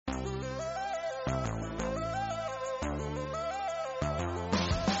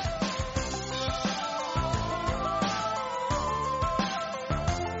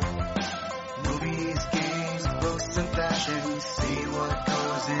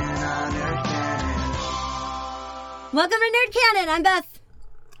Welcome to Nerd Canon. I'm Beth.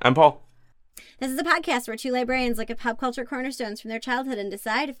 I'm Paul. This is a podcast where two librarians look at pop culture cornerstones from their childhood and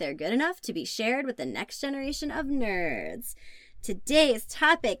decide if they're good enough to be shared with the next generation of nerds. Today's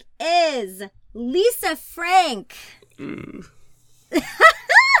topic is Lisa Frank.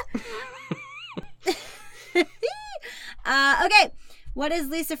 Okay, what is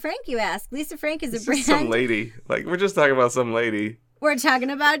Lisa Frank, you ask? Lisa Frank is a brand. Some lady. Like, we're just talking about some lady. We're talking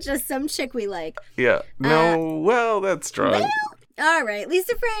about just some chick we like. Yeah. No, well, that's strong. Well, all right.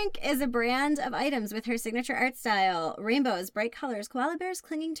 Lisa Frank is a brand of items with her signature art style. Rainbows, bright colors, koala bears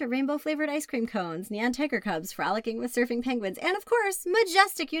clinging to rainbow-flavored ice cream cones, neon tiger cubs frolicking with surfing penguins, and, of course,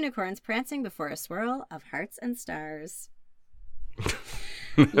 majestic unicorns prancing before a swirl of hearts and stars.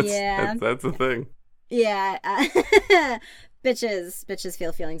 That's a thing. Yeah. Bitches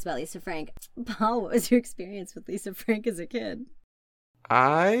feel feelings about Lisa Frank. Paul, what was your experience with Lisa Frank as a kid?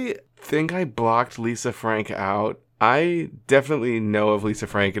 I think I blocked Lisa Frank out. I definitely know of Lisa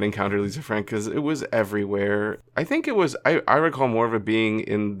Frank and encountered Lisa Frank because it was everywhere. I think it was, I recall more of it being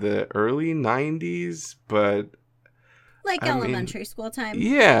in the early 90s, but... Like elementary school time?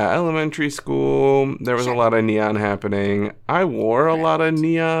 Yeah, elementary school. There was a lot of neon happening. I wore a lot of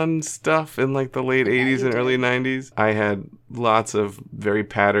neon stuff in like the late 80s and early 90s. I had lots of very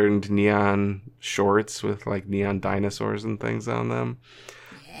patterned neon shorts with like neon dinosaurs and things on them.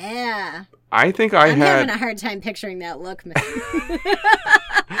 Yeah. I think I'm having a hard time picturing that look, man.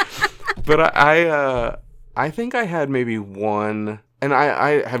 But I think I had maybe one, and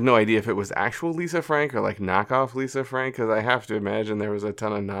I have no idea if it was actual Lisa Frank or like knockoff Lisa Frank, because I have to imagine there was a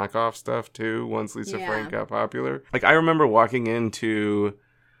ton of knockoff stuff too once Lisa Frank got popular. Like, I remember walking into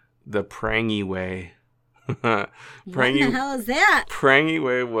the Prangy Way. What the hell is that? Prangy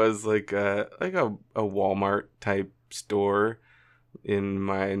Way was like a Walmart type store in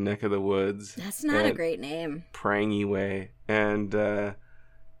my neck of the woods. That's not a great name. Prangy Way. And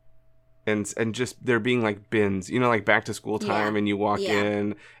just there being like bins, you know, like back to school time, and you walk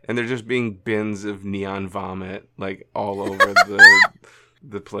in and there just being bins of neon vomit like all over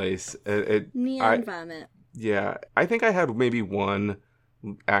the place. Neon vomit. Yeah. I think I had maybe one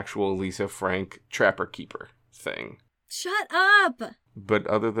actual Lisa Frank Trapper Keeper thing. Shut up. But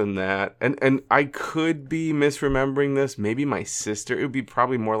other than that, and I could be misremembering this. Maybe my sister. It would be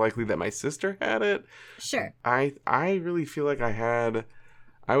probably more likely that my sister had it. Sure. I really feel like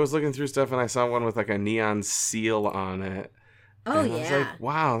I was looking through stuff and I saw one with like a neon seal on it. Oh, and yeah. I was like,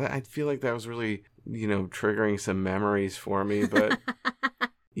 wow, I feel like that was really, triggering some memories for me. But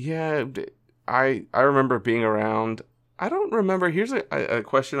yeah, I remember being around. I don't remember. Here's a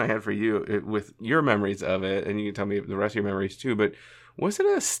question I had for you with your memories of it, and you can tell me the rest of your memories too. But was it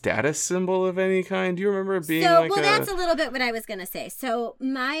a status symbol of any kind? Do you remember it being that's a little bit what I was going to say. So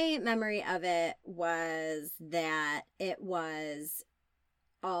my memory of it was that it was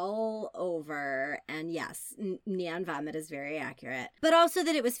all over, and yes, neon vomit is very accurate, but also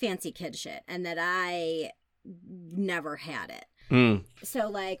that it was fancy kid shit and that I never had it. So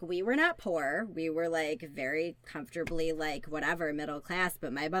like, we were not poor, we were like very comfortably like whatever middle class,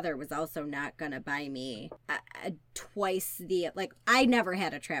 but my mother was also not gonna buy me twice the, like, I never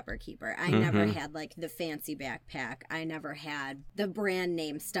had a Trapper Keeper. I never had like the fancy backpack. I never had the brand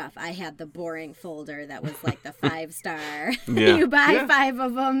name stuff. I had the boring folder that was like the 5-star. You buy 5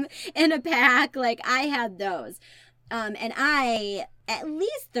 of them in a pack. Like, I had those. And at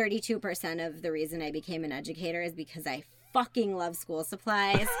least 32% of the reason I became an educator is because I fucking love school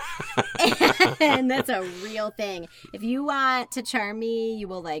supplies. And that's a real thing. If you want to charm me, you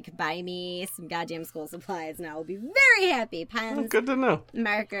will like buy me some goddamn school supplies and I will be very happy. Pens, good to know.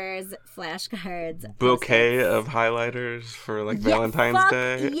 Markers, flashcards, bouquet of highlighters for like Valentine's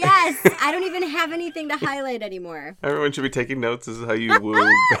Day. Yes. I don't even have anything to highlight anymore. Everyone should be taking notes. This is how you woo.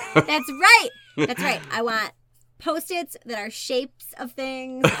 That's right. I want Post-its that are shapes of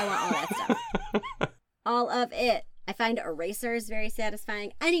things. I want all that stuff. All of it. I find erasers very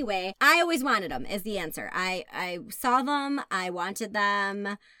satisfying. Anyway, I always wanted them is the answer. I saw them. I wanted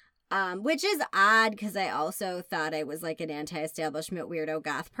them. Which is odd because I also thought I was like an anti-establishment weirdo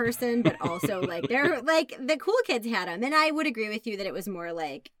goth person, but also like they're like the cool kids had them, and I would agree with you that it was more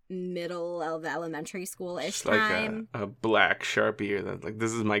like middle of elementary school-ish time. Like a black Sharpie, or that, like,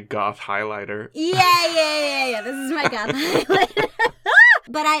 this is my goth highlighter. Yeah. This is my goth highlighter.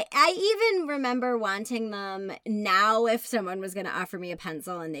 But I even remember wanting them. Now, if someone was going to offer me a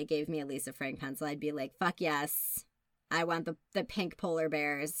pencil and they gave me a Lisa Frank pencil, I'd be like, fuck yes. I want the pink polar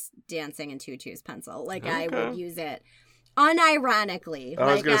bears dancing in tutus pencil. Like, okay. I would use it. Unironically.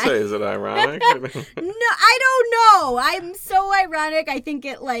 I was going to say, is it ironic? No, I don't know. I'm so ironic. I think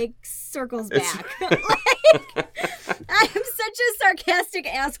it like circles back. Like, I'm such a sarcastic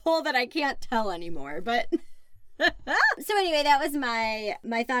asshole that I can't tell anymore. But so anyway, that was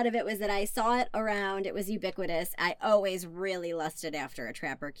my thought of it, was that I saw it around. It was ubiquitous. I always really lusted after a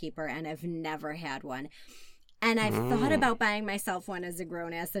Trapper Keeper, and I've never had one. And I've thought about buying myself one as a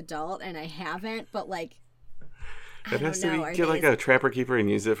grown-ass adult, and I haven't. But like, It has to be, get like a Trapper Keeper and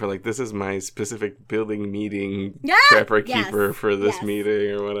use it for like, this is my specific building meeting Trapper Keeper for this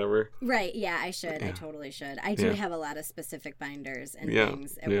meeting or whatever. Right, yeah, I should. I totally should. I do have a lot of specific binders and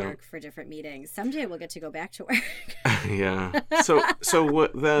things at work for different meetings. Someday we'll get to go back to work. Yeah. So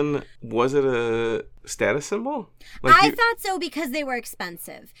what then, was it a status symbol? Like I thought so, because they were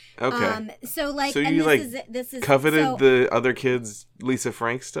expensive. Okay. So like, so and you this is coveted the other kids' Lisa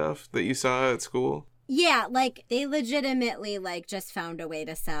Frank stuff that you saw at school? Yeah, like, they legitimately, like, just found a way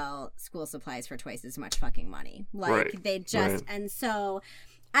to sell school supplies for twice as much fucking money. Like, they just, and so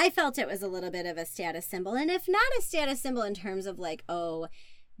I felt it was a little bit of a status symbol. And if not a status symbol in terms of, like, oh,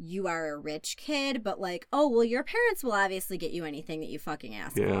 you are a rich kid, but, like, oh, well, your parents will obviously get you anything that you fucking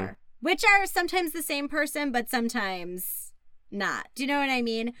ask for. Which are sometimes the same person, but sometimes not. Do you know what I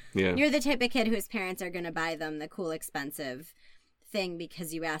mean? Yeah. You're the type of kid whose parents are going to buy them the cool, expensive thing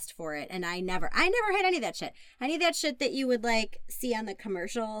because you asked for it. And I never had any of that shit. Any of that shit that you would like see on the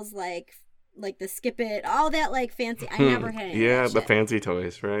commercials, like the Skip It, all that like fancy. I never had any of that shit. The fancy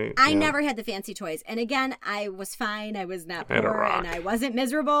toys, right? I never had the fancy toys. And again, I was fine. I was not poor and I wasn't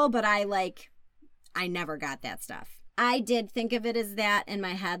miserable, but I never got that stuff. I did think of it as that in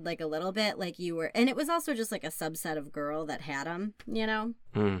my head, like a little bit, like you were, and it was also just like a subset of girl that had them, you know?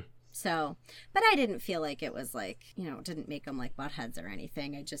 So, but I didn't feel like it was like, you know, didn't make them like butt heads or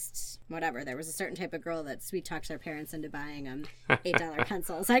anything. I just, whatever. There was a certain type of girl that sweet talks their parents into buying them $8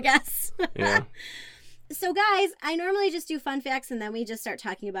 pencils, I guess. Yeah. So guys, I normally just do fun facts and then we just start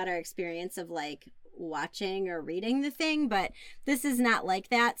talking about our experience of like watching or reading the thing, but this is not like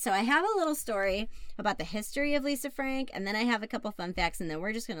that. So I have a little story about the history of Lisa Frank, and then I have a couple fun facts, and then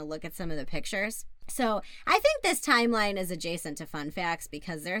we're just going to look at some of the pictures. So I think this timeline is adjacent to fun facts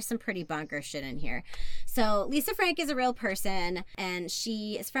because there's some pretty bonkers shit in here. So Lisa Frank is a real person, and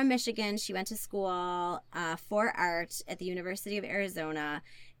she is from Michigan. She went to school for art at the University of Arizona,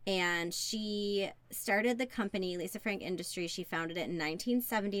 and she started the company, Lisa Frank Industries. She founded it in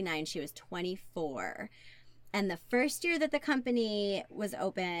 1979. She was 24. And the first year that the company was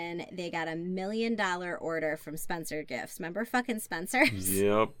open, they got $1 million order from Spencer Gifts. Remember fucking Spencer's?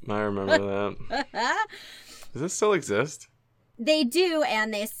 Yep, I remember that. Does this still exist? They do,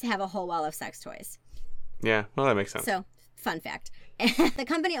 and they have a whole wall of sex toys. Yeah, well, that makes sense. So, fun fact. The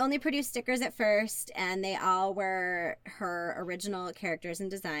company only produced stickers at first, and they all were her original characters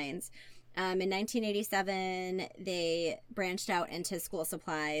and designs. In 1987, they branched out into school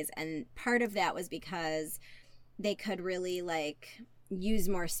supplies, and part of that was because they could really like use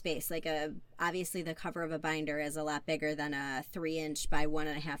more space. Like obviously the cover of a binder is a lot bigger than a 3-inch by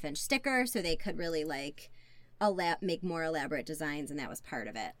 1.5-inch sticker, so they could really like make more elaborate designs, and that was part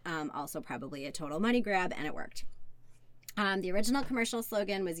of it. Also probably a total money grab, and it worked. The original commercial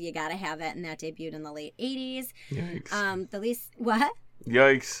slogan was "You Gotta Have It," and that debuted in the late 80s. Yikes. What?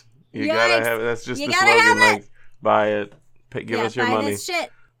 Yikes. You Yikes. Gotta have it. That's just you the slogan, slogan, like, buy it, give us your buy money. This shit.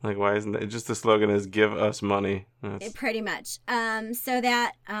 Like, why isn't that? Just the slogan is give us money. Pretty much. So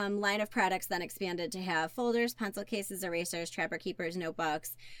that line of products then expanded to have folders, pencil cases, erasers, Trapper Keepers,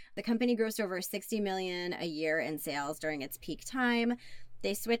 notebooks. The company grossed over $60 million a year in sales during its peak time.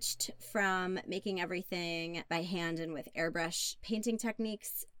 They switched from making everything by hand and with airbrush painting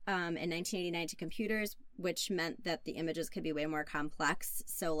techniques in 1989 to computers, which meant that the images could be way more complex.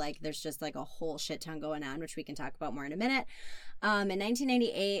 So, like, there's just, like, a whole shit ton going on, which we can talk about more in a minute. In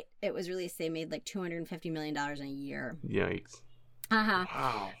 1998, it was released. They made, like, $250 million in a year. Yikes.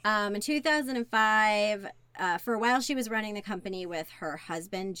 Wow. In 2005... for a while, she was running the company with her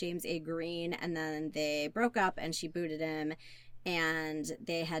husband, James A. Green, and then they broke up and she booted him, and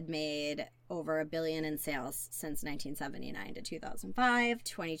they had made over $1 billion in sales since 1979 to 2005.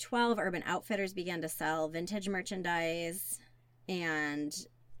 2012, Urban Outfitters began to sell vintage merchandise, and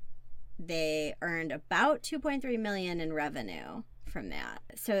they earned about $2.3 million in revenue from that.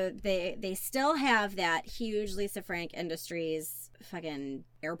 So they still have that huge Lisa Frank Industries fucking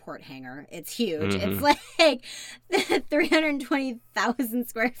airport hangar. It's huge. It's like 320,000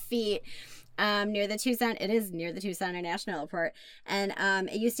 square feet. Near the Tucson. It is near the Tucson International Airport. And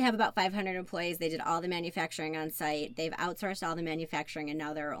it used to have about 500 employees. They did all the manufacturing on site. They've outsourced all the manufacturing, and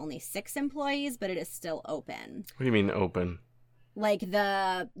now there are only 6 employees, but it is still open. What do you mean open? Like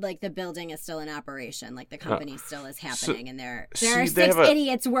the building is still in operation. Like the company still is happening, and there are they 6 have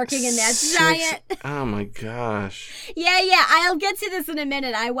idiots working in that giant. Oh my gosh. Yeah. I'll get to this in a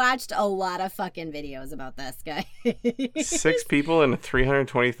minute. I watched a lot of fucking videos about this guy. 6 people in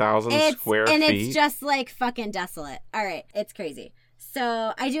 320,000 square feet. And it's just like fucking desolate. All right. It's crazy.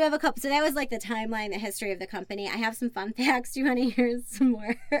 So I do have a couple. So that was like the timeline, the history of the company. I have some fun facts. Do you want to hear some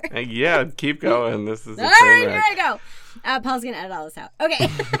more? Yeah, keep going. This is a all train right, wreck. here I go. Paul's going to edit all this out. Okay.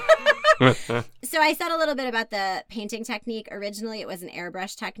 So I said a little bit about the painting technique. Originally, it was an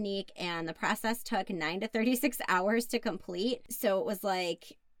airbrush technique, and the process took 9 to 36 hours to complete. So it was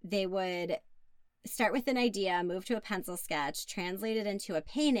like they would start with an idea, move to a pencil sketch, translate it into a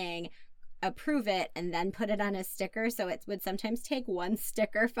painting, approve it, and then put it on a sticker. So it would sometimes take one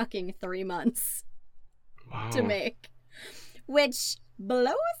sticker fucking 3 months to make, which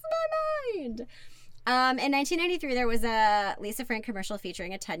blows my mind. In 1993, there was a Lisa Frank commercial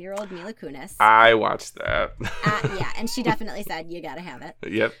featuring a 10-year-old Mila Kunis. I watched that. Yeah, and she definitely said, you gotta have it.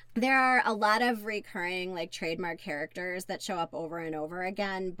 Yep. There are a lot of recurring, like, trademark characters that show up over and over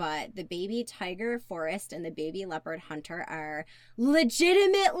again, but the baby tiger Forrest and the baby leopard Hunter are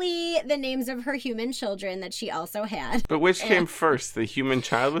legitimately the names of her human children that she also had. But which came first, the human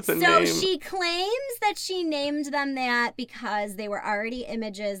child with a name? So she claims that she named them that because they were already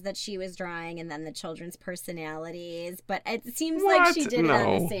images that she was drawing, and then the children's personalities, but it seems like she did it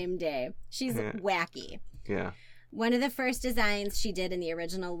on the same day. She's wacky. Yeah. One of the first designs she did in the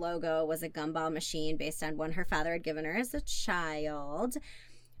original logo was a gumball machine based on one her father had given her as a child.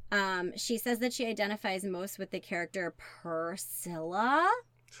 She says that she identifies most with the character Priscilla.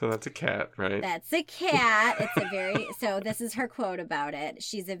 So that's a cat, right? That's a cat. It's a very... So this is her quote about it.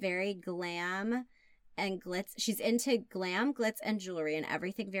 She's a very glam and glitz. She's into glam, glitz, and jewelry, and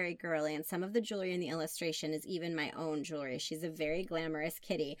everything very girly. And some of the jewelry in the illustration is even my own jewelry. She's a very glamorous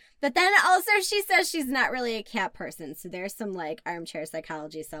kitty. But then also she says she's not really a cat person. So there's some like armchair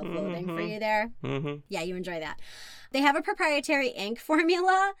psychology self-loathing for you there. Mm-hmm. Yeah, you enjoy that. They have a proprietary ink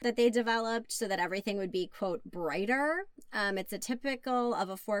formula that they developed so that everything would be, quote, brighter. It's a typical of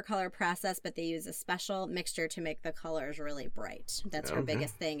a 4-color process, but they use a special mixture to make the colors really bright. That's her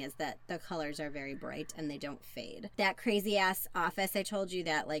biggest thing, is that the colors are very bright and they don't fade. That crazy ass office I told you,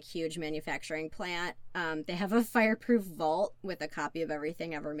 that like huge manufacturing plant, they have a fireproof vault with a copy of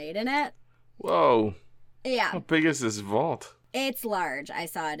everything ever made in it. Whoa. Yeah. How big is this vault? It's large. I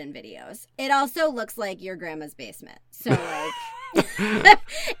saw it in videos. It also looks like your grandma's basement. So, like,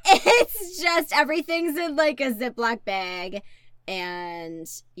 it's just everything's in, like, a Ziploc bag. And,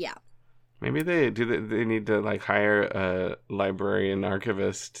 yeah. Maybe they need to, like, hire a librarian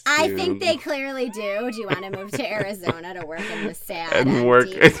archivist. I think they clearly do. Do you want to move to Arizona to work in the sad and work?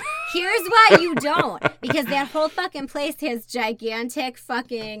 Here's why you don't. Because that whole fucking place has gigantic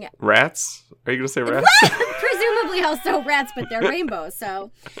fucking... Rats? Are you going to say rats? Presumably also rats, but they're rainbows. So,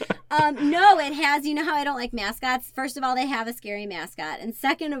 no, it has... You know how I don't like mascots? First of all, they have a scary mascot. And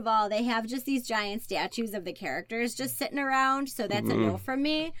second of all, they have just these giant statues of the characters just sitting around. So that's a no from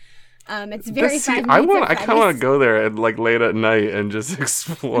me. It's very. I kind of want to go there and like late at night and just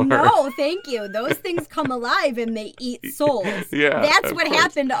explore. No, thank you. Those things come alive and they eat souls. Yeah, that's what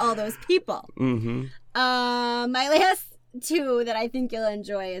happened to all those people. Mm-hmm. My last 2 that I think you'll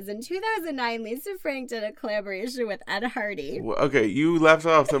enjoy is in 2009, Lisa Frank did a collaboration with Ed Hardy. Okay, you left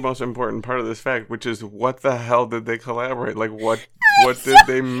off the most important part of this fact, which is what the hell did they collaborate? Like what did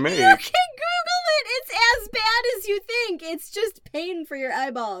they make? You can Google it. It's as bad as you think. It's just pain for your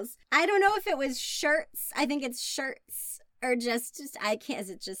eyeballs. I don't know if it was shirts. I think it's shirts. Or just I can't, is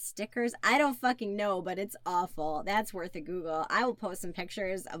it just stickers? I don't fucking know, but it's awful. That's worth a Google. I will post some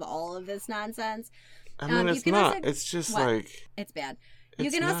pictures of all of this nonsense. I mean, it's not. It's just what? Like... It's bad. You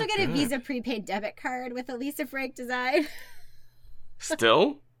can also get a Visa prepaid debit card with a Lisa Frank design.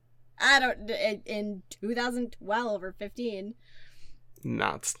 Still? I don't... In 2012 or 15.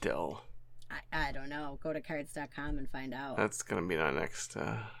 Not still. I don't know. Go to cards.com and find out. That's going to be our next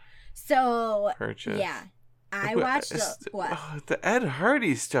purchase. Yeah. I watched the Ed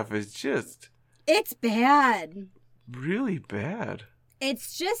Hardy stuff is just... It's bad. Really bad.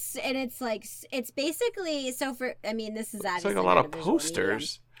 It's just, and it's like, it's basically, so for, I mean, this is obviously... It's like a lot of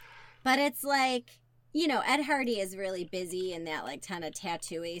posters. Medium, but it's like, you know, Ed Hardy is really busy in that like kind of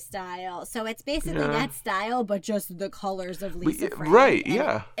tattoo-y style. So it's basically that style, but just the colors of Lisa Frank. Right,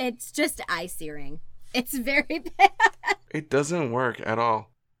 yeah. It's just eye-searing. It's very bad. It doesn't work at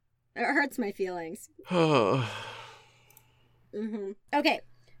all. It hurts my feelings. Okay,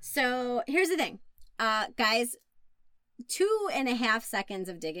 so here's the thing. Guys, 2.5 seconds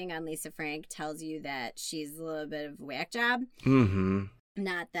of digging on Lisa Frank tells you that she's a little bit of a whack job. Mm-hmm.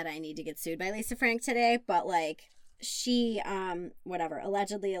 Not that I need to get sued by Lisa Frank today, but like she, whatever,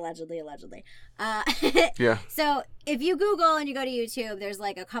 allegedly. Yeah. So if you Google and you go to YouTube, there's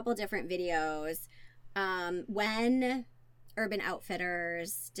like a couple different videos. When Urban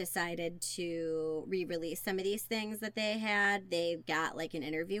Outfitters decided to re-release some of these things that they had, they got like an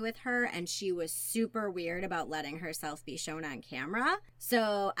interview with her, and she was super weird about letting herself be shown on camera.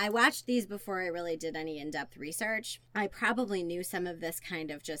 So I watched these before I really did any in-depth research. I probably knew some of this kind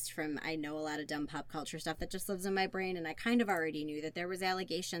of just from, I know a lot of dumb pop culture stuff that just lives in my brain, and I kind of already knew that there was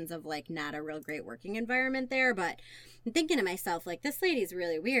allegations of like not a real great working environment there, but I'm thinking to myself, like, this lady's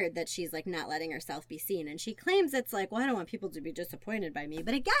really weird that she's like not letting herself be seen, and she claims it's like, well, I don't want people to be disappointed by me,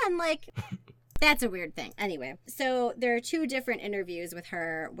 but again, like, that's a weird thing. Anyway, so there are 2 different interviews with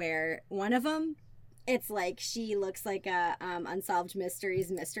her where one of them, it's like she looks like a Unsolved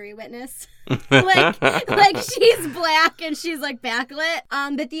Mysteries mystery witness. like she's black and she's like backlit.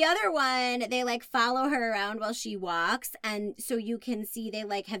 But the other one, they like follow her around while she walks, and so you can see they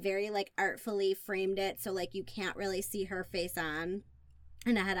like have very like artfully framed it so like you can't really see her face on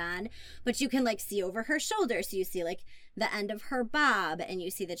and a head on, but you can like see over her shoulder, so you see like the end of her bob, and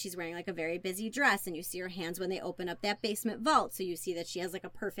you see that she's wearing like a very busy dress, and you see her hands when they open up that basement vault, so you see that she has like a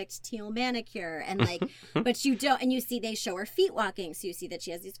perfect teal manicure, and like but you don't, and you see they show her feet walking, so you see that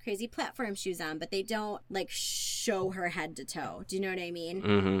she has these crazy platform shoes on, but they don't like show her head to toe. Do you know what I mean?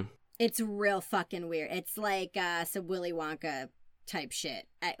 Mm-hmm. It's real fucking weird. It's like some Willy Wonka type shit.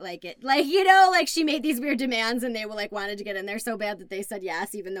 I like it, like, you know, like she made these weird demands and they were like wanted to get in there so bad that they said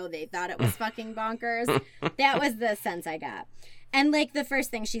yes even though they thought it was fucking bonkers. That was the sense I got. And like the first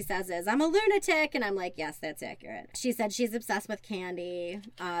thing she says is, I'm a lunatic, and I'm like, yes, that's accurate. She said she's obsessed with candy.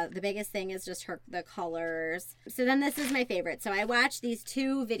 The biggest thing is just the colors. So then this is my favorite. So I watched these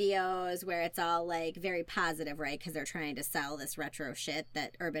 2 videos where it's all like very positive, right? Because they're trying to sell this retro shit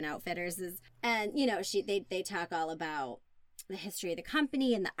that Urban Outfitters is, and you know, they talk all about the history of the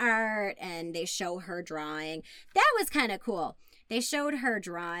company and the art, and they show her drawing. That was kind of cool. They showed her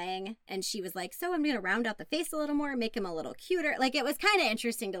drawing, and she was like, so I'm going to round out the face a little more, make him a little cuter. Like, it was kind of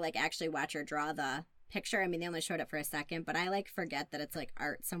interesting to like actually watch her draw the picture. I mean, they only showed it for a second, but I like forget that it's like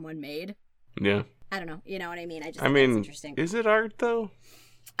art someone made. Yeah. I don't know. You know what I mean? I mean, interesting. Is it art though?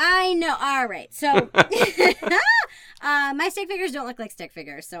 I know. All right. So my stick figures don't look like stick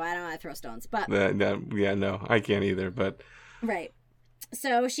figures, so I don't want to throw stones. But yeah, no, I can't either. But right.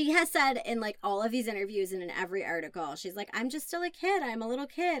 So she has said in like all of these interviews and in every article, she's like, I'm just still a kid. I'm a little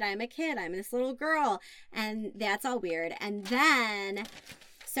kid. I'm a kid. I'm this little girl. And that's all weird. And then,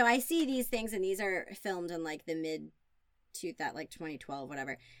 so I see these things, and these are filmed in like the mid to that like 2012,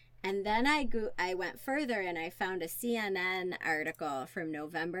 whatever. And then I went further and I found a CNN article from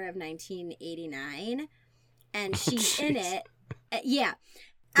November of 1989, and she's in it. Yeah.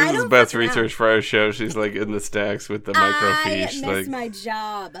 This is Beth's research for our show. She's like in the stacks with the microfiche. I missed my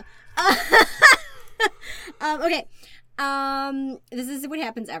job. Okay. This is what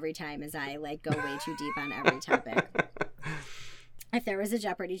happens every time, is I like go way too deep on every topic. If there was a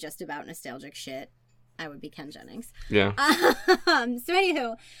Jeopardy just about nostalgic shit, I would be Ken Jennings. Yeah. So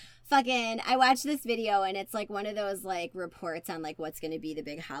anywho, I watched this video, and it's like one of those like reports on like what's going to be the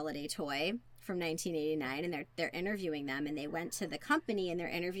big holiday toy from 1989, and they're interviewing them, and they went to the company and they're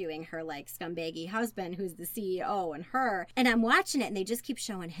interviewing her like scumbaggy husband who's the CEO, and her, and I'm watching it, and they just keep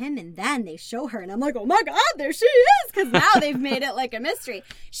showing him, and then they show her, and I'm like, oh my god, there she is, because now they've made it like a mystery.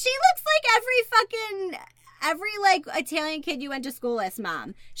 She looks like every like Italian kid you went to school with,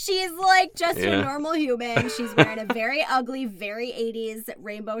 mom. She's like just a normal human. She's wearing a very ugly, very 80s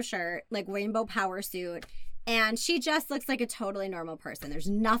rainbow shirt, like rainbow power suit. And she just looks like a totally normal person. There's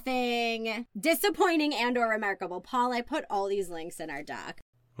nothing disappointing and or remarkable. Paul, I put all these links in our doc.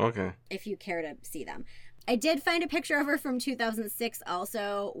 Okay. If you care to see them. I did find a picture of her from 2006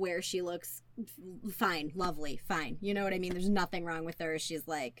 also, where she looks fine, lovely, fine. You know what I mean? There's nothing wrong with her. She's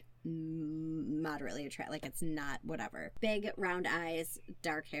like moderately attractive. Like, it's not whatever. Big round eyes,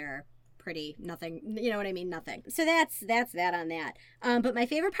 dark hair. Pretty, nothing, you know what I mean? Nothing. So that's that on that. But my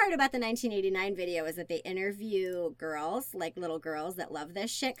favorite part about the 1989 video is that they interview girls, like little girls that love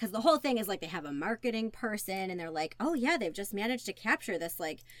this shit. Because the whole thing is like they have a marketing person, and they're like, oh yeah, they've just managed to capture this,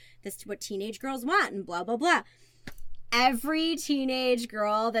 like, this what teenage girls want, and blah, blah, blah. every teenage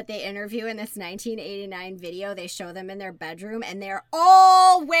girl that they interview in this 1989 video, they show them in their bedroom and they're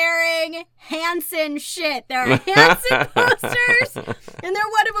all wearing Hanson shit. There are Hanson posters and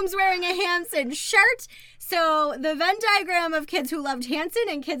one of them's wearing a Hanson shirt. So the Venn diagram of kids who loved Hanson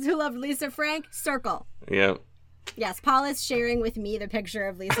and kids who loved Lisa Frank, circle. Yep. Yes, Paul is sharing with me the picture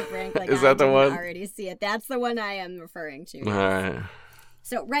of Lisa Frank. Like, is that the one? I already see it. That's the one I am referring to. All right.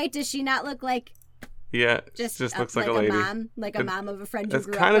 So, right, does she not look like... Yeah, just looks like a lady. Mom, like a mom of a friend you grew up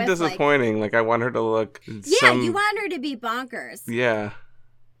with. It's kind of disappointing. Like, I want her to look... Yeah, you want her to be bonkers. Yeah.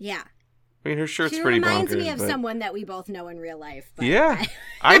 Yeah. I mean, her shirt's pretty bonkers. She reminds me of someone that we both know in real life. But yeah.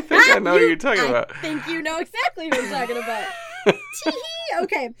 I think I know what you're talking about. I think you know exactly what I'm talking about. Tee-hee.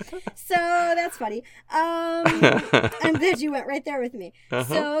 Okay. So, that's funny. I'm glad you went right there with me. Uh-huh.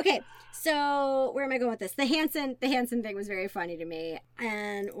 So, okay. So, where am I going with this? The Hanson thing was very funny to me.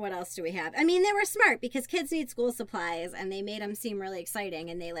 And what else do we have? I mean, they were smart because kids need school supplies and they made them seem really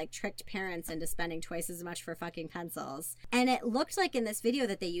exciting and they like tricked parents into spending twice as much for fucking pencils. And it looked like in this video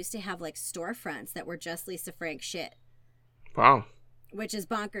that they used to have like storefronts that were just Lisa Frank shit. Wow. Which is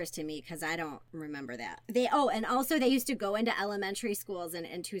bonkers to me because I don't remember that. And also they used to go into elementary schools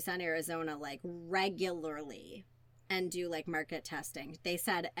in Tucson, Arizona like regularly. And do like market testing. They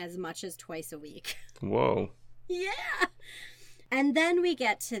said as much as twice a week. Whoa. Yeah. And then we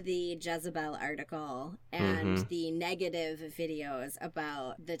get to the Jezebel article and the negative videos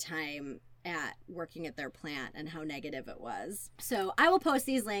about the time at working at their plant and how negative it was. So I will post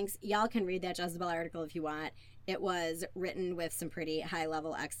these links. Y'all can read that Jezebel article if you want. It was written with some pretty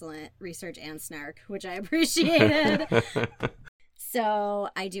high-level, excellent research and snark, which I appreciated. So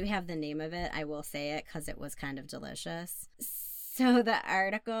I do have the name of it. I will say it because it was kind of delicious. So the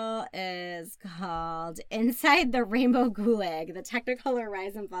article is called Inside the Rainbow Gulag, The Technicolor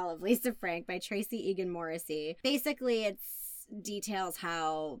Rise and Fall of Lisa Frank by Tracy Egan Morrissey. Basically, it details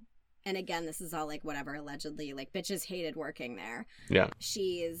how, and again, this is all like whatever, allegedly, like bitches hated working there. Yeah.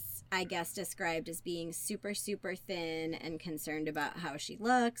 She's, I guess, described as being super, super thin and concerned about how she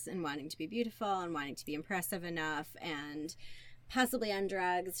looks and wanting to be beautiful and wanting to be impressive enough and... possibly on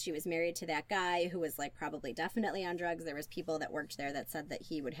drugs. She was married to that guy who was like probably definitely on drugs. There was people that worked there that said that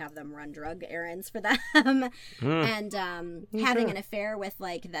he would have them run drug errands for them and having an affair with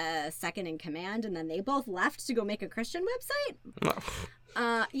like the second in command, and then they both left to go make a Christian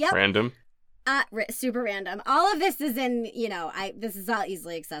website. Yep. Random. Super random. All of this is in, this is all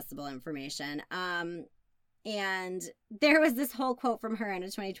easily accessible information. And there was this whole quote from her in a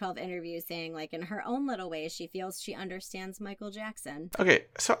 2012 interview saying, like, in her own little way, she feels she understands Michael Jackson. Okay,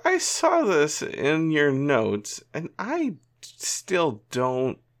 so I saw this in your notes, and I still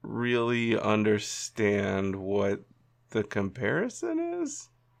don't really understand what the comparison is.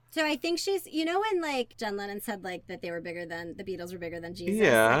 So I think she's, when, like, John Lennon said, like, that the Beatles were bigger than Jesus.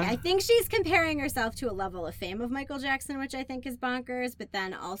 Yeah. Like, I think she's comparing herself to a level of fame of Michael Jackson, which I think is bonkers. But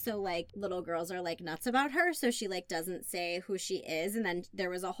then also, like, little girls are, like, nuts about her. So she, like, doesn't say who she is. And then there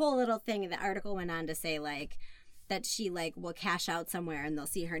was a whole little thing, the article went on to say, like, that she, like, will cash out somewhere and they'll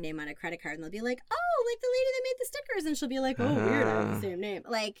see her name on a credit card and they'll be like, oh, like, the lady that made the stickers. And she'll be like, oh, weird, I have the same name.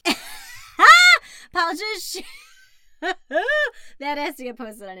 Like, apologies. That has to get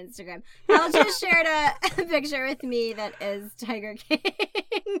posted on Instagram. Paul just shared a picture with me that is Tiger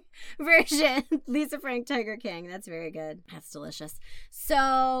King version. Lisa Frank Tiger King. That's very good. That's delicious.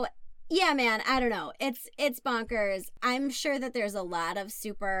 So, yeah, man, I don't know. It's bonkers. I'm sure that there's a lot of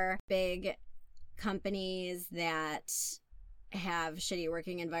super big companies that have shitty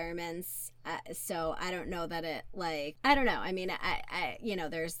working environments, so I don't know that it, like, I don't know. I mean, I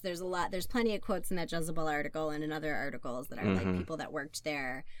there's a lot, there's plenty of quotes in that Jezebel article and in other articles that are like people that worked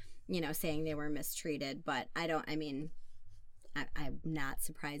there, saying they were mistreated, but I'm not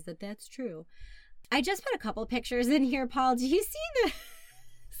surprised that that's true. I just put a couple pictures in here, Paul. Do you see some of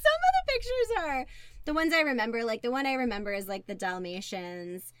the pictures are the ones I remember? Like, the one I remember is like the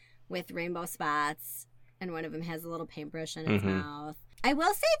Dalmatians with rainbow spots. And one of them has a little paintbrush in its mouth. I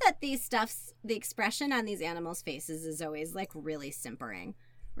will say that the expression on these animals' faces is always, like, really simpering,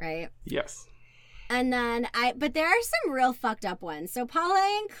 right? Yes. And then but there are some real fucked up ones. So, Paul,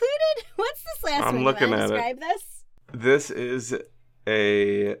 I included, what's this last one? I'm looking at describe it. This? This is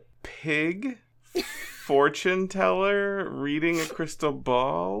a pig fortune teller reading a crystal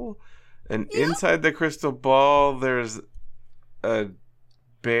ball. And inside the crystal ball, there's a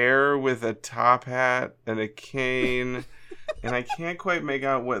bear with a top hat and a cane, and I can't quite make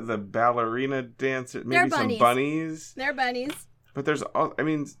out what the ballerina dancer. Maybe some bunnies. They're bunnies. But there's all. I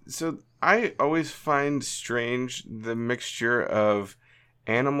mean, so I always find strange the mixture of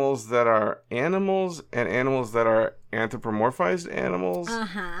animals that are animals and animals that are anthropomorphized animals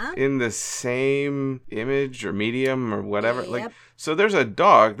Uh-huh. in the same image or medium or whatever. Yep. Like, so there's a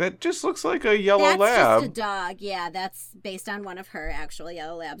dog that just looks like a yellow That's lab. just a dog. Yeah, that's based on one of her actual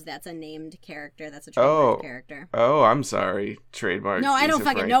yellow labs. That's a named character. That's a trademark character. Oh, I'm sorry. Trademark. No, I don't Lisa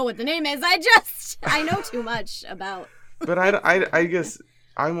fucking Frank. know what the name is. I know too much about. But I guess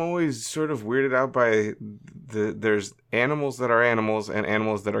I'm always sort of weirded out by there's animals that are animals and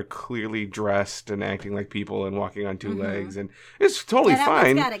animals that are clearly dressed and acting like people and walking on two legs, and it's totally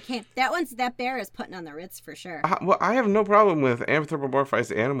fine. That bear is putting on the Ritz for sure. Well, I have no problem with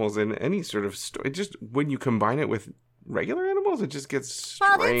anthropomorphized animals in any sort of story. It just, when you combine it with regular animals, it just gets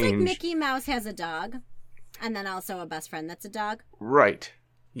strange. Well, that's like Mickey Mouse has a dog, and then also a best friend that's a dog. Right.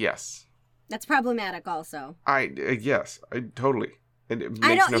 Yes. That's problematic also. Yes, I totally. It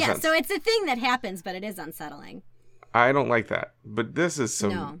makes no sense. So it's a thing that happens, but it is unsettling. I don't like that. But this is some.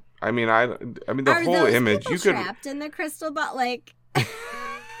 No. I mean, the Are whole those image. people You could. trapped in the crystal ball? Like,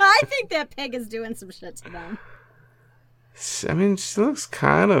 I think that pig is doing some shit to them. I mean, she looks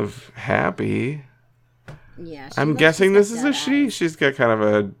kind of happy. Yeah. I'm guessing this is a she. She's got kind of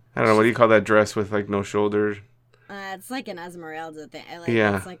a. I don't know. What do you call that dress with like no shoulder? It's like an Esmeralda thing.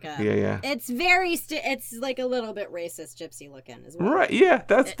 Yeah. It's like Yeah. It's very. It's like a little bit racist, gypsy looking as well. Right. Yeah.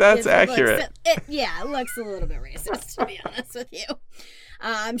 That's accurate. It looks a little bit racist, to be honest with you.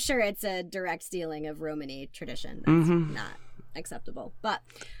 I'm sure it's a direct stealing of Romany tradition. That's not acceptable. But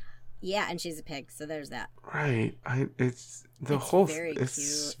yeah, and she's a pig, so there's that. Right. It's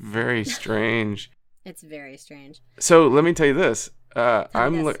cute. very strange. It's very strange. So let me tell you this.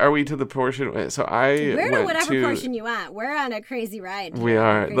 this. Are we to the portion? So We're to whatever portion you want. We're on a crazy ride. We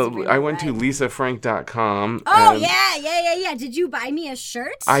are. I went to ride. lisafrank.com. Oh, yeah. Did you buy me a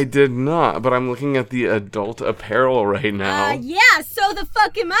shirt? I did not, but I'm looking at the adult apparel right now. Yeah, so the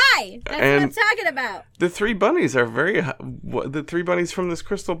fuck am I? That's what I'm talking about. The three bunnies are the three bunnies from this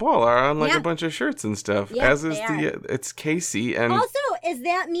crystal ball are on like a bunch of shirts and stuff. Yeah, as is it's Casey and also, is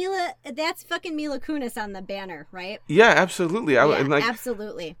that Mila? That's fucking Mila Kunis on the banner, right? Yeah, absolutely.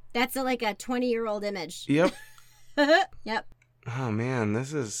 Absolutely. That's like a 20-year-old image. Yep. Yep. Oh man,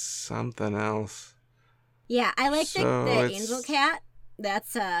 this is something else. Yeah, I like the angel cat.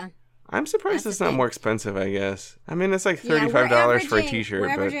 That's I'm surprised it's not more expensive, I guess. I mean, it's like $35 for a t-shirt. We're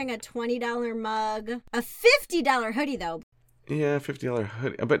averaging a $20 mug. A $50 hoodie, though. Yeah, $50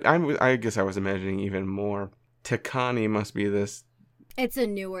 hoodie. But I guess I was imagining even more. Takani must be this. It's a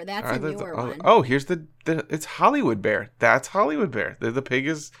newer. That's a newer one. Oh, here's it's Hollywood Bear. That's Hollywood Bear. The pig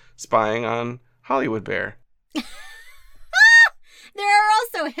is spying on Hollywood Bear. There are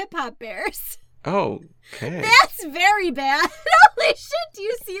also hip-hop bears. Oh, okay. That's very bad. Holy shit, do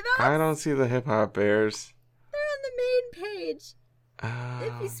you see those? I don't see the hip-hop bears. They're on the main page.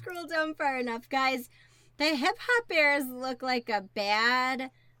 If you scroll down far enough. Guys, the hip-hop bears look like a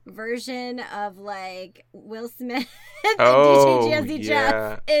bad version of like Will Smith and DJ Jazzy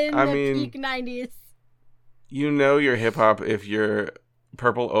Jeff in the peak 90s. You know you're hip-hop if your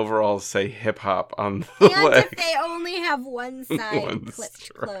purple overalls say hip-hop on the leg. If they only have one side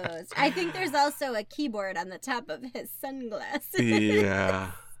clipped closed. I think there's also a keyboard on the top of his sunglasses.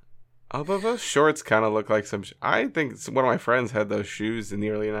 Yeah. Although those shorts kind of look like some... I think one of my friends had those shoes in the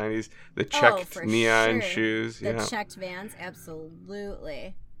early 90s. The checked neon shoes. The checked Vans,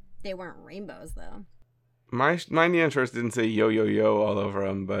 absolutely. They weren't rainbows, though. My neon shorts didn't say yo, yo, yo all over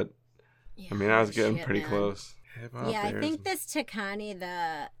them, but... Yeah, I mean, I was getting pretty close. Yeah, I think this Takani,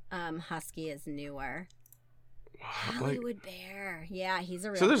 the husky, is newer. Hollywood Bear. Yeah, he's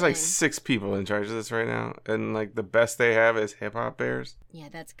a real So there's thing. like 6 people in charge of this right now, and like the best they have is hip-hop bears? Yeah,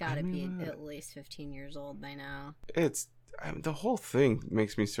 that's gotta be at least 15 years old by now. The whole thing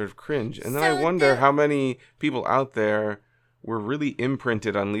makes me sort of cringe. And then I wonder how many people out there were really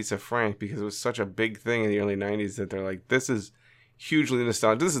imprinted on Lisa Frank because it was such a big thing in the early 90s that they're like, this is hugely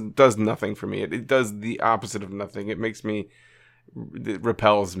nostalgic. This does nothing for me. It does the opposite of nothing. It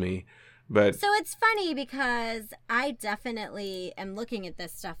repels me. But so it's funny because I definitely am looking at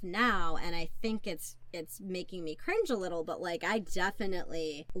this stuff now, and I think it's making me cringe a little. But like, I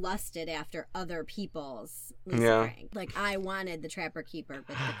definitely lusted after other people's Lisa Frank. Like, I wanted the Trapper Keeper with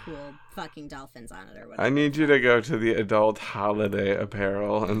the cool fucking dolphins on it or whatever. I need you to go to the adult holiday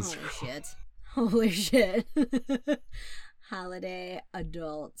apparel and Holy shit. Holiday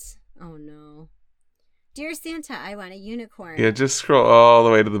adult. Oh no. Dear Santa, I want a unicorn. Yeah, just scroll all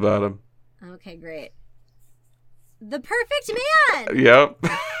the way to the bottom. Okay, great. The perfect man! Yep.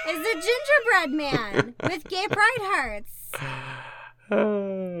 Is a gingerbread man with gay pride hearts.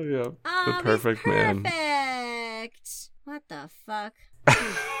 Oh, yeah. The perfect man. Perfect. What the fuck?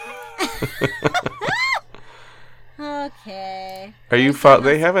 Okay. Are you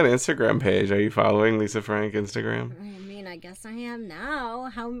they have an Instagram page. Are you following Lisa Frank Instagram? I mean, I guess I am now.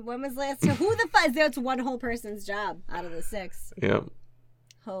 When was last time? Who the fuck? That's one whole person's job out of the 6. Yep.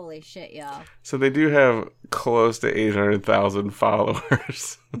 Holy shit, y'all. So they do have close to 800,000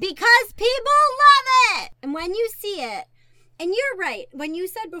 followers. Because people love it! And when you see it, and you're right, when you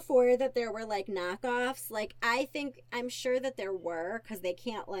said before that there were, like, knockoffs, like, I'm sure that there were, because they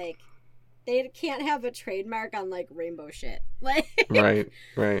can't have a trademark on, like, rainbow shit. Like, Right.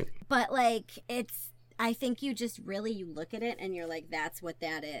 But, like, I think you look at it and you're like, that's what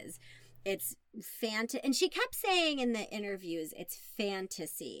that is. It's and she kept saying in the interviews, it's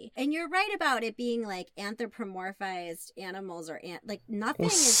fantasy. And you're right about it being like anthropomorphized animals or like nothing. Well,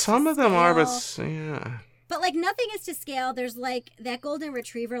 is some of them are, but yeah. But, like, nothing is to scale. There's, like, that golden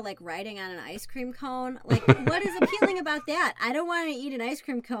retriever, like, riding on an ice cream cone. Like, what is appealing about that? I don't want to eat an ice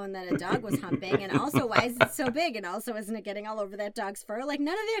cream cone that a dog was humping. And also, why is it so big? And also, isn't it getting all over that dog's fur? Like,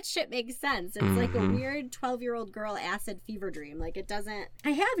 none of that shit makes sense. It's like a weird 12-year-old girl acid fever dream. Like, it doesn't... I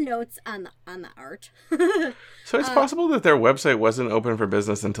have notes on the art. So it's possible that their website wasn't open for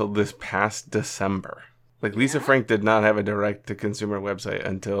business until this past December. Like, Lisa Frank did not have a direct-to-consumer website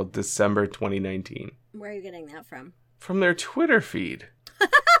until December 2019. Where are you getting that from? From their Twitter feed.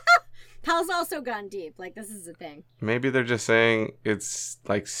 Pal's also gone deep. Like, this is a thing. Maybe they're just saying it's,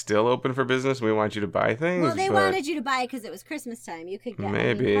 like, still open for business. We want you to buy things. Well, they wanted you to buy it because it was Christmas time. You could get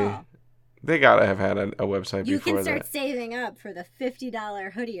maybe. They gotta have had a website you before that. You can start saving up for the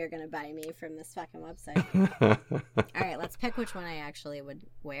 $50 hoodie you're gonna buy me from this fucking website. All right, let's pick which one I actually would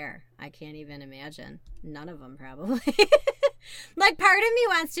wear. I can't even imagine. None of them, probably. Like, part of me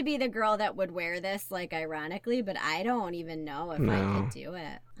wants to be the girl that would wear this, like, ironically, but I don't even know if I could do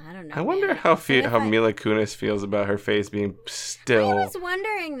it. I don't know. I wonder how Mila Kunis feels about her face being still. I was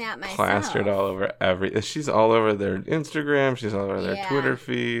wondering that myself. Plastered all over she's all over their Instagram. She's all over their Twitter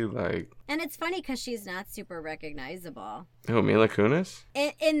feed. Like. And it's funny because she's not super recognizable. Oh, Mila Kunis?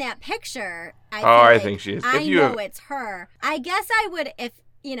 In that picture, I think she is. I know it's her. I guess I would,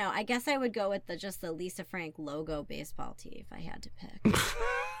 I guess I would go with just the Lisa Frank logo baseball tee if I had to pick.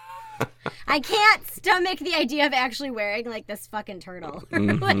 I can't stomach the idea of actually wearing, like, this fucking turtle.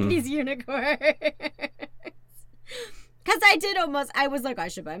 Like, these unicorns. Because I was like, I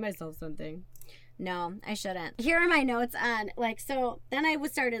should buy myself something. No, I shouldn't. Here are my notes on, like, so then I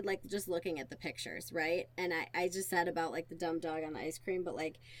started, like, just looking at the pictures, right? And I just said about, like, the dumb dog on the ice cream, but,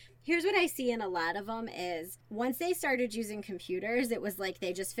 like, here's what I see in a lot of them is once they started using computers, it was like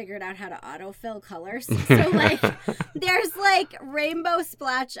they just figured out how to autofill colors. So, like, there's, like, rainbow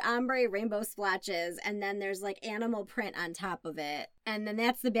splotch, ombre rainbow splotches, and then there's, like, animal print on top of it. And then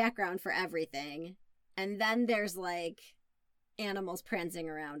that's the background for everything. And then there's, like, animals prancing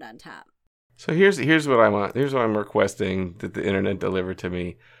around on top. So here's what I want. Here's what I'm requesting that the internet deliver to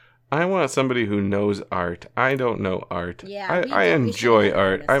me. I want somebody who knows art. I don't know art. Yeah, I enjoy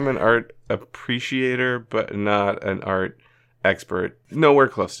art. I'm an art appreciator, but not an art expert. Nowhere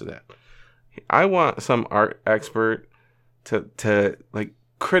close to that. I want some art expert to like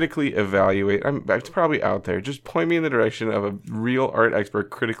critically evaluate. It's probably out there. Just point me in the direction of a real art expert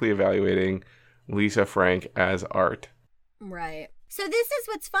critically evaluating Lisa Frank as art. Right. So this is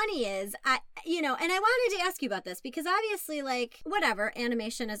what's funny is, and I wanted to ask you about this because obviously, like, whatever,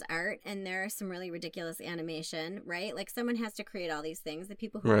 animation is art and there are some really ridiculous animation, right? Like, someone has to create all these things. The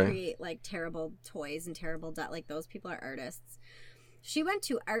people who create, like, terrible toys and terrible, like, those people are artists. She went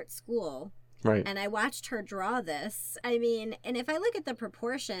to art school. Right. And I watched her draw this. I mean, and if I look at the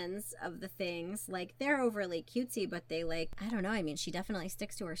proportions of the things, like, they're overly cutesy, but they, like, I don't know. I mean, she definitely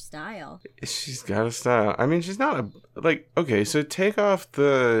sticks to her style. She's got a style. I mean, she's not okay, so take off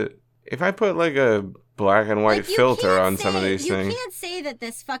if I put, like, a black and white filter on some of these things. You can't say that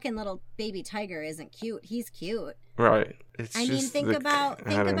this fucking little baby tiger isn't cute. He's cute. Right. Think about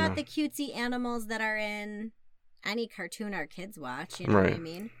the cutesy animals that are in any cartoon our kids watch. You know what I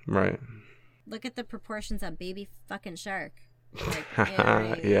mean? Right. Look at the proportions on Baby fucking Shark. Like,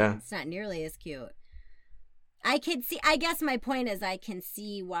 yeah. It's not nearly as cute. I guess my point is I could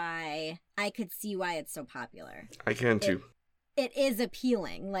see why it's so popular. I can too. It is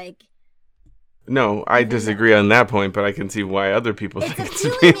appealing. Like, no, I disagree on that point, but I can see why other people think it's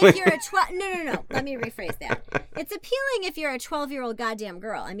appealing if you're a No. Let me rephrase that. It's appealing if you're a 12-year-old goddamn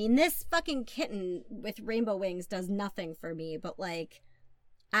girl. I mean, this fucking kitten with rainbow wings does nothing for me, but, like,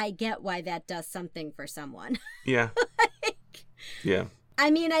 I get why that does something for someone. Yeah. Yeah.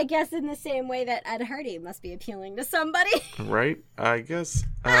 I mean, I guess in the same way that Ed Hardy must be appealing to somebody. Right. I guess.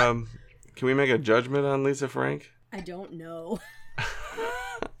 Can we make a judgment on Lisa Frank? I don't know.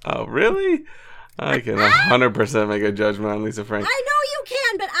 Oh, really? I can 100% make a judgment on Lisa Frank. I know you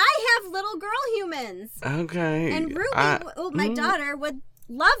can, but I have little girl humans. Okay. And Ruby, my daughter, would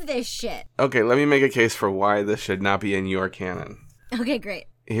love this shit. Okay, let me make a case for why this should not be in your canon. Okay, great.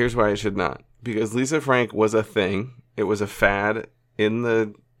 Here's why it should not. Because Lisa Frank was a thing. It was a fad in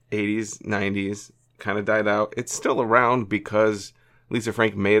the 80s, 90s, kind of died out. It's still around because Lisa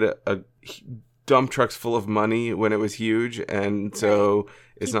Frank made a dump trucks full of money when it was huge. And so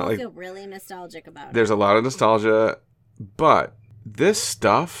it's People not like... feel really nostalgic about it. There's a lot of nostalgia. But this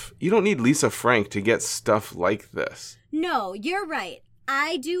stuff, you don't need Lisa Frank to get stuff like this. No, you're right.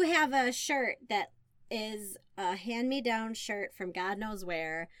 I do have a shirt that is a hand-me-down shirt from God knows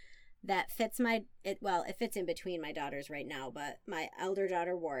where that fits it fits in between my daughters right now, but my elder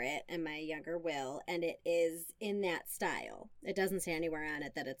daughter wore it and my younger will, and it is in that style. It doesn't say anywhere on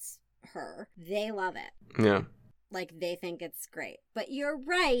it that it's her. They love it. Yeah. Like, they think it's great. But you're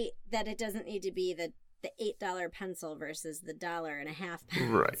right that it doesn't need to be the $8 pencil versus the $1.50 pencil.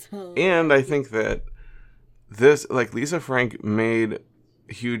 Right. And I think that this, like, Lisa Frank made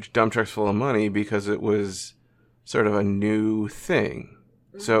huge dump trucks full of money because it was sort of a new thing.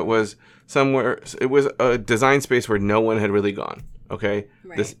 Mm-hmm. So it was a design space where no one had really gone. Okay.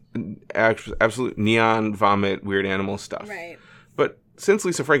 Right. This absolute neon vomit, weird animal stuff. Right. But since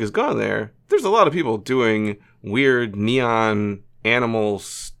Lisa Frank has gone there, there's a lot of people doing weird neon animal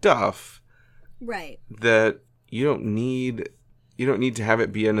stuff. Right. That you don't need to have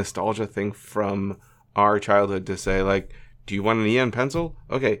it be a nostalgia thing from our childhood to say, like, do you want a neon pencil?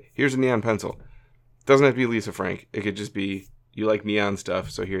 Okay, here's a neon pencil. Doesn't have to be Lisa Frank. It could just be, you like neon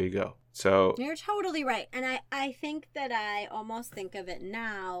stuff, so here you go. So you're totally right. And I think that I almost think of it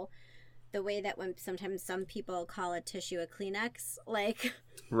now the way that when sometimes some people call a tissue a Kleenex, like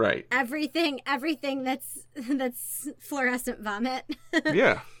right. Everything that's fluorescent vomit.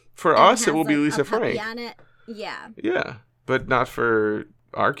 Yeah. For us it will be Lisa Frank. On it. Yeah. Yeah. But not for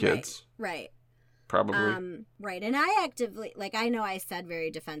our kids. Right. Probably. Right. And I actively, like, I know I said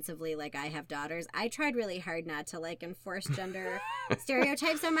very defensively, like, I have daughters. I tried really hard not to, like, enforce gender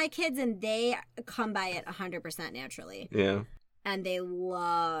stereotypes on my kids, and they come by it 100% naturally. Yeah. And they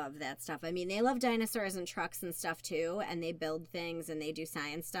love that stuff. I mean, they love dinosaurs and trucks and stuff, too, and they build things and they do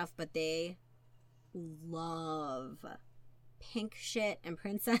science stuff, but they love pink shit and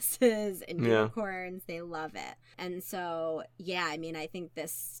princesses and unicorns. They love it. And so, yeah, I mean, I think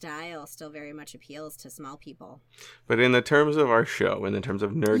this style still very much appeals to small people. But in the terms of our show, in the terms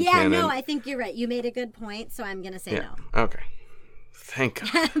of nerd canon... Yeah, no, I think you're right. You made a good point, so I'm going to say no. Okay. Thank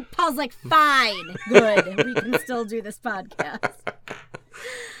God. Paul's like, fine, good. We can still do this podcast.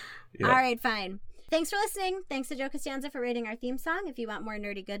 Yeah. All right, fine. Thanks for listening. Thanks to Joe Costanza for rating our theme song. If you want more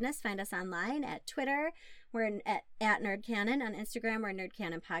nerdy goodness, find us online at Twitter. We're at NerdCanon. On Instagram, we're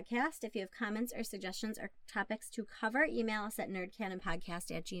NerdCanon Podcast. If you have comments or suggestions or topics to cover, email us at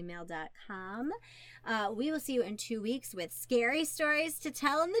nerdcanonpodcast@gmail.com. We will see you in 2 weeks with scary stories to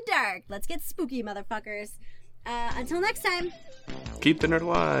tell in the dark. Let's get spooky, motherfuckers. Until next time. Keep the nerd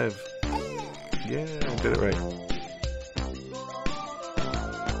alive. Yeah, did it right.